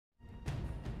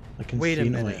I can Wait see a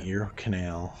into my minute. ear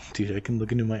canal. Dude, I can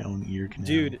look into my own ear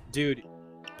canal. Dude,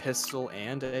 pistol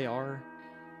and AR.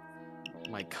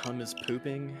 My cum is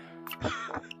pooping.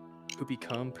 Poopy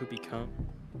cum.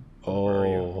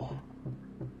 Oh.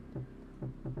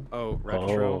 Oh,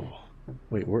 retro. Oh.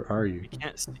 Wait, where are you?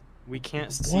 We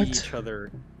can't see What? each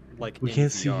other like We in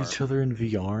can't VR. see each other in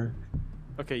VR?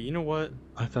 Okay, you know what?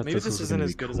 I thought Maybe this this was isn't gonna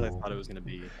as be good as I cool. thought it was gonna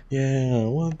be. Yeah,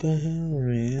 what the hell,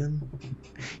 man?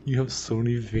 You have so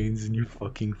many veins in your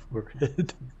fucking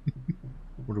forehead.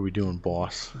 What are we doing,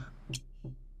 boss?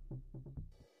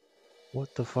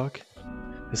 What the fuck?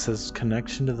 It says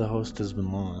connection to the host has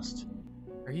been lost.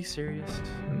 Are you serious?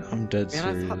 I'm dead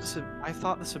Man, serious. I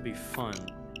thought this would be fun.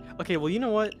 Okay, well, you know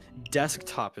what?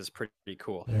 Desktop is pretty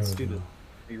cool. Let's do this.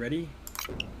 Are you ready?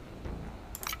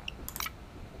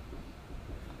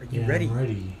 Are you ready?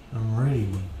 I'm ready.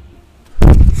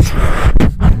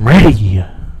 I'm ready.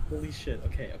 Holy shit.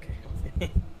 Okay.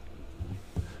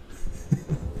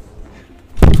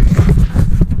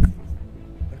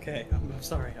 Okay, I'm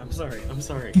sorry.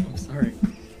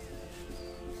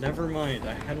 Never mind,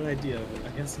 I had an idea, but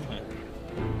I guess not.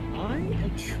 I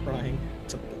am trying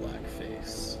to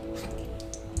blackface.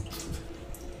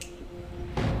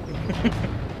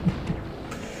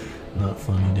 Not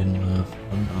funny, didn't laugh.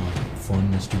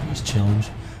 Fun Mr. Beast challenge.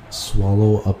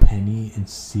 Swallow a penny and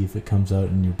see if it comes out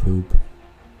in your poop.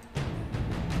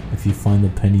 If you find the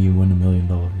penny, you win $1 million.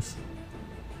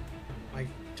 I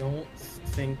don't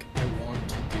think I want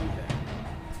to do that.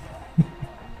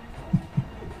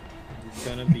 I'm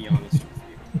gonna be honest with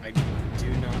you. I do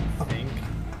not think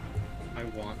I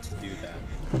want to do that.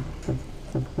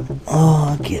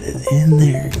 Oh, get it in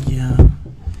there, yeah.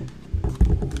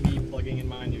 Me plugging in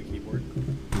my new keyboard.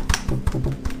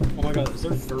 Oh my god, is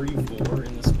there furry vor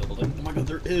in this building? Oh my god,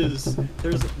 there is!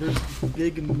 There's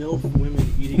big MILF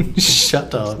women eating.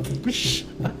 Shut up. Shut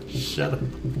up. Shut up.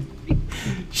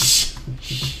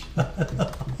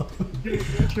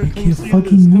 I can't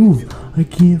fucking move. I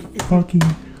can't fucking.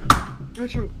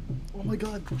 Retro! Oh my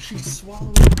god, she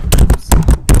swallowed. I'm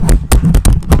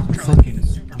fucking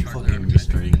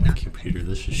restarting my computer.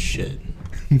 This is shit.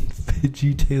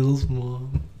 Veggie Tales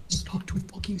mom. Stop, dude,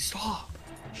 fucking stop!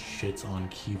 Shits on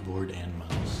keyboard and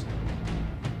mouse.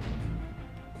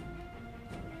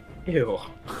 Ew.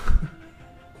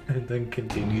 And then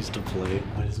continues to play.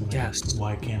 Yes.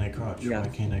 Why can't I crouch? Yeah. Why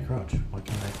can't I crouch? Why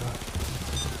can't I crouch?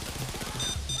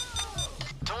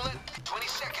 Don't let 20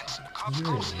 seconds. Cops You're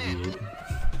an closing in. idiot.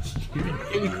 You're an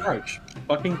Hey, idiot. crouch.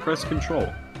 Fucking press control. You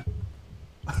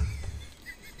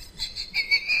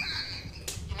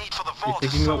need for the You're vault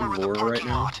thinking about somewhere in the lore right parking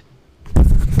now? lot.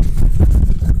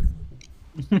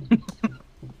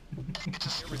 It's a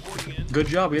sporting end. Good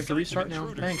job, we have to restart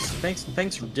now. Thanks,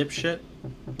 dipshit.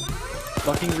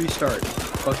 Fucking restart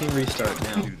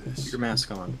now. Put your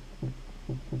mask on.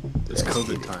 It's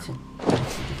COVID time.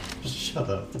 Shut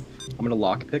up. I'm gonna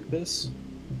lockpick this.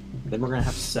 Then we're gonna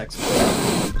have sex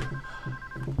with it.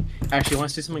 Actually, want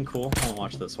to see something cool? Hold on,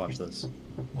 watch this. What?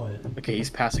 Okay, he's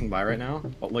passing by right now.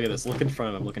 Oh, look at this. Look in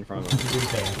front of him.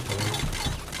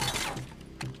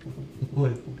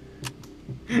 What?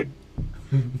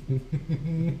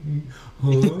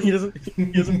 he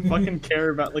doesn't fucking care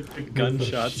about like the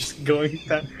gunshots going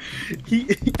past.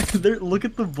 Look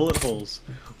at the bullet holes.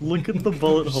 Look at the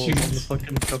bullet holes on the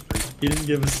fucking cover. He didn't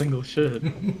give a single shit.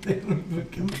 Okay.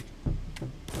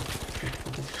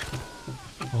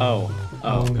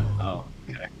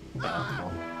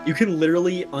 You can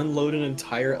literally unload an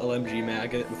entire LMG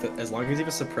mag as long as you have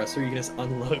a suppressor. You can just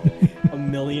unload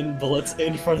 1,000,000 bullets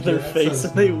in front of their face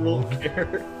and they won't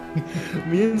care.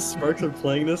 Me and Sparks are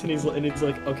playing this, and he's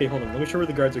like, okay, hold on, let me show where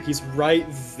the guards are. He's right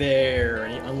there,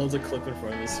 and he unloads a clip in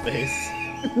front of his face.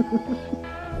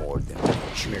 More than Come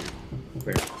here.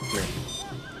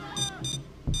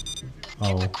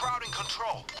 keep the crowd in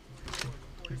control.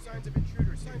 Signs of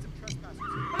intruders, signs of trespassers.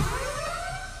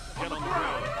 Get on the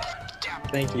ground.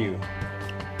 Thank you.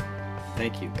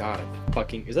 God,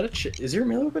 fucking. Is that a is your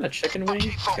melee weapon a chicken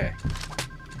wing?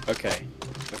 Okay.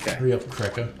 Hurry up,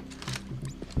 Cracker.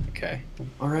 Okay.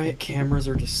 Alright, cameras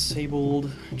are disabled,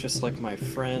 just like my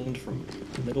friend from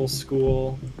middle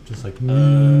school. Just like Kill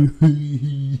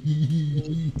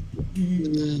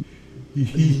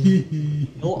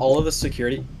all of the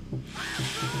security.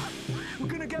 We're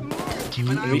gonna get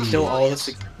murdered. We kill all of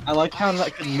the I like how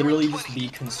that could literally just be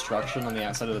construction on the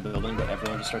outside of the building, but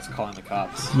everyone just starts calling the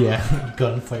cops. Yeah,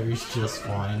 gunfire is just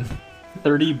fine.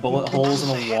 30 bullet holes in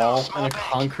a wall, and a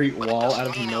concrete wall out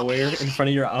of nowhere in front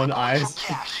of your own eyes.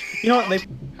 You know what? They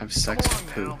have sex with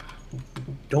poop.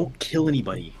 Don't kill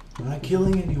anybody. I'm not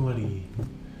killing anybody.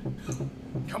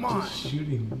 Come on. Just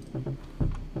shooting.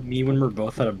 Me when we're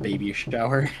both at a baby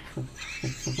shower.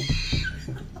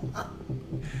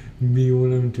 Me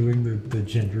when I'm doing the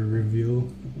gender reveal.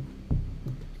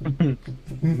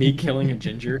 Me killing a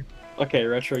ginger. Okay,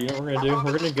 Retro, you know what we're gonna do?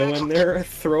 We're gonna go in there,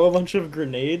 throw a bunch of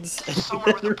grenades, and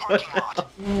Somewhere in the then parking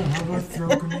lot. Oh, how about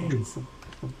throw grenades?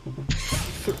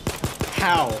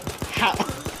 How? How?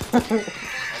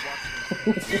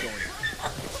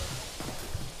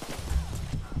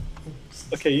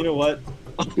 Okay, you know what?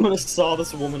 I'm gonna saw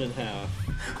this woman in half.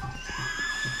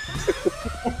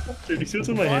 Dude, you see what's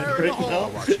in my hand right now?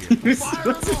 You see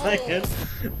what's in my hand?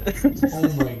 Oh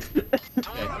my.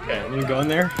 Okay, I'm gonna go in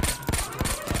there.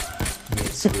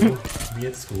 Me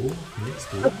at school? Me at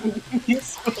school? Me at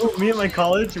school? Me at my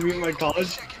college, me at my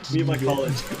college, me at my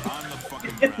college.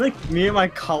 Like, me at my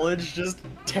college just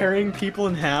tearing people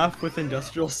in half with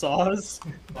industrial saws.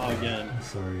 Oh, again. I'm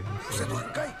sorry.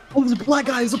 Oh, there's a black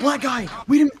guy, there's a black guy!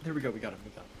 Wait a minute! There we go, we got him,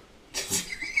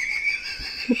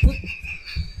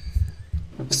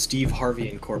 Steve Harvey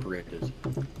Incorporated.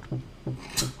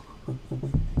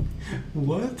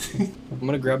 What? I'm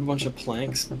gonna grab a bunch of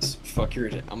planks, I'm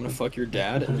gonna fuck your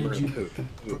dad, and then we're gonna poop.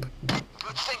 Poop.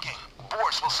 Good thinking.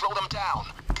 Boards will slow them down.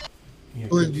 Yeah,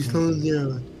 What good you thinking. slow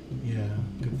down? Yeah,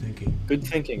 good thinking. Good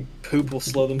thinking. Poop will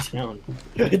slow them down.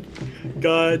 Good.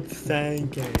 God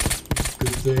thinking.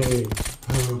 Good thinking.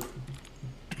 Poop.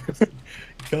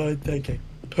 God thinking.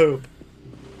 Poop.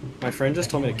 My friend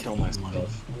just told me to kill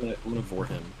myself. I'm gonna vore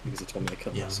him because he told me to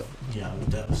kill Yeah, myself. yeah,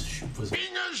 that was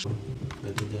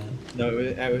that did that. No,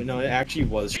 it actually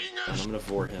was. I'm gonna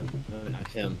vore him.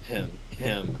 Him.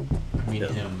 I mean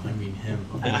him. I mean him.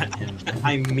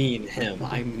 I mean him.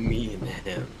 I mean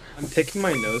him. I'm picking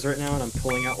my nose right now and I'm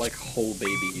pulling out like whole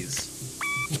babies.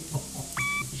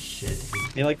 Shit.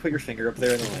 You like put your finger up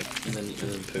there and then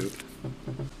poop.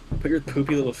 Put your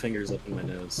poopy little fingers up in my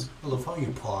nose. I love how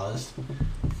you paused.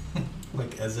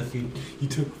 Like as if you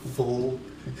took full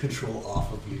control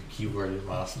off of your keyboard and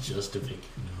mouse just to pick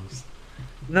your nose.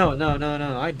 No,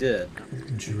 I did.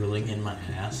 Drilling in my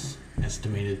ass.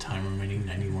 Estimated time remaining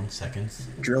 91 seconds.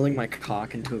 Drilling my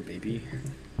cock into a baby.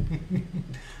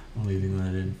 I'm leaving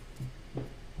that in.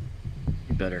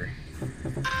 You better.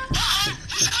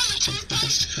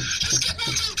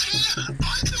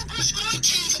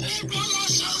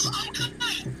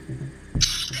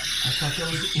 I thought that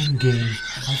was in-game.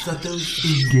 I thought that was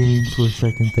in-game for a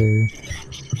second there.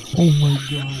 Oh my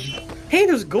god. Hey,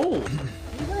 there's gold! Look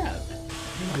at that.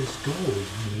 Hey, there's gold.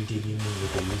 Me digging in the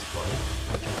baby's butt.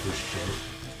 Looking for shit.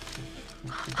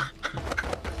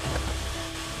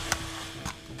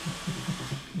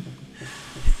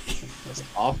 That's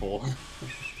awful.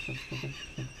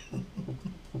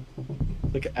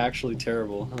 Look, actually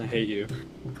terrible. I hate you.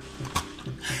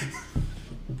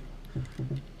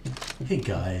 Hey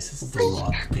guys, it's the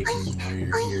lockpicking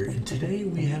warrior here, and today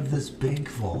we have this bank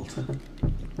vault.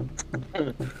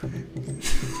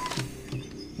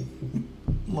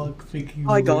 Lockpicking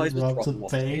Hi warrior guys, robs a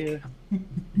Rock bank. here.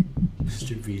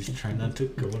 Mr. Beast trying not to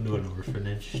go into an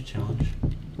orphanage challenge.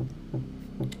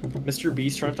 Mr.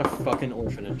 Beast trying to fucking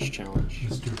orphanage challenge.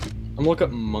 Mr. Beast. I'm gonna look up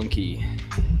monkey.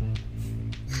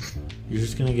 You're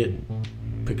just gonna get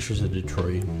pictures of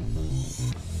Detroit.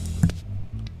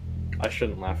 I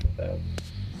shouldn't laugh at that.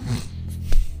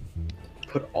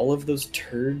 Put all of those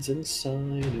turds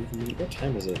inside of me. What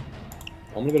time is it?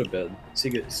 I'm gonna go to bed. See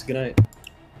you guys. Good night.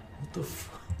 What the f-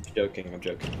 I'm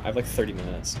joking. I have like 30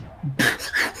 minutes.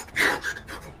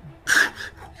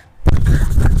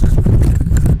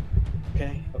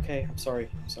 Okay. I'm sorry.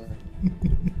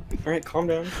 Alright, calm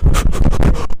down.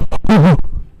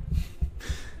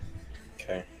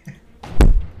 Okay.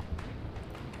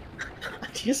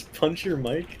 Did you just punch your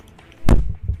mic?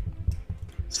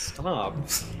 Stop.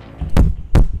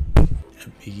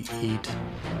 Eat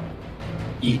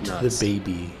Eat the nuts.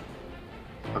 baby.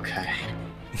 Okay.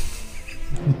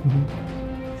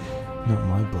 Not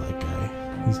my black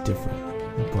guy. He's different.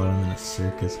 I bought him in a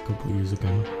circus a couple years ago.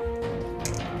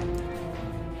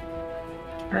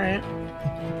 Alright.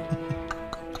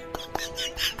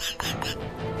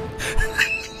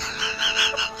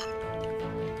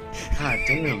 God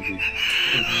damn, dude.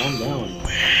 Calm down.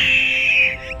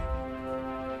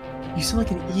 You sound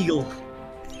like an eagle.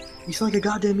 You sound like a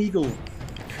goddamn eagle.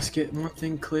 Just get one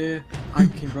thing clear. I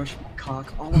can brush my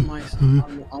cock all on my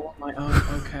own.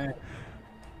 Okay.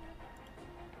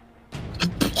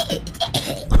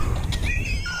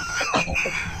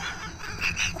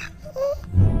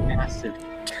 Acid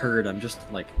turd. I'm just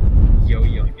like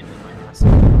yo-yoing into my acid.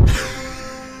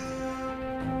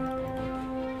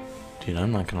 Dude,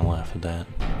 I'm not gonna laugh at that.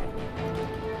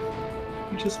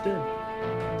 You just did.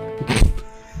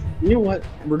 You know what?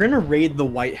 We're gonna raid the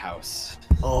White House.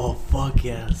 Oh, fuck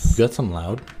yes. You got some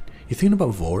loud? You thinking about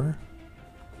Vor?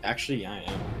 Actually, I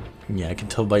am. Yeah, I can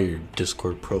tell by your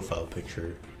Discord profile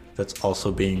picture. That's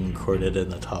also being recorded in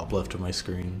the top left of my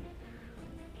screen.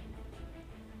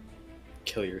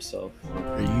 Kill yourself.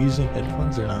 Are you using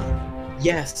headphones or not?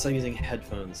 Yes, I'm using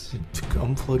headphones.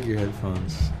 Unplug your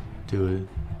headphones. Do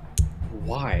it.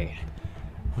 Why?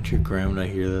 I want your grandma to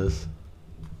hear this.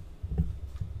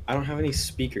 I don't have any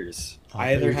speakers. Oh,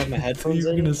 I either have my headphones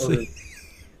in, or I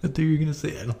thought you were gonna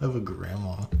say I don't have a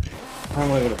grandma. I'm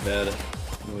gonna go to bed.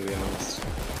 I'm gonna be honest.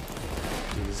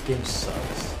 Dude, this game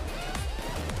sucks.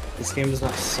 This game does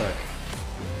not suck.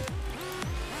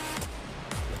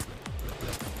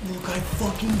 Look, I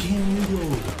fucking can't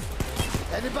reload.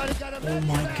 Anybody got a Oh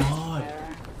my god.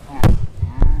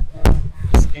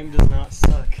 This game does not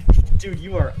suck. Dude,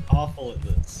 you are awful at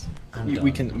this.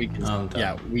 We can I'm done.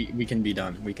 yeah, we can be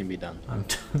done. We can be done. I'm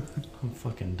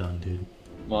fucking done, dude.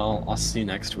 Well, I'll see you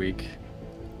next week.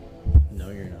 No,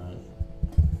 you're not.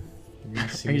 You're gonna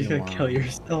see Are me you gonna tomorrow. kill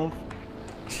yourself?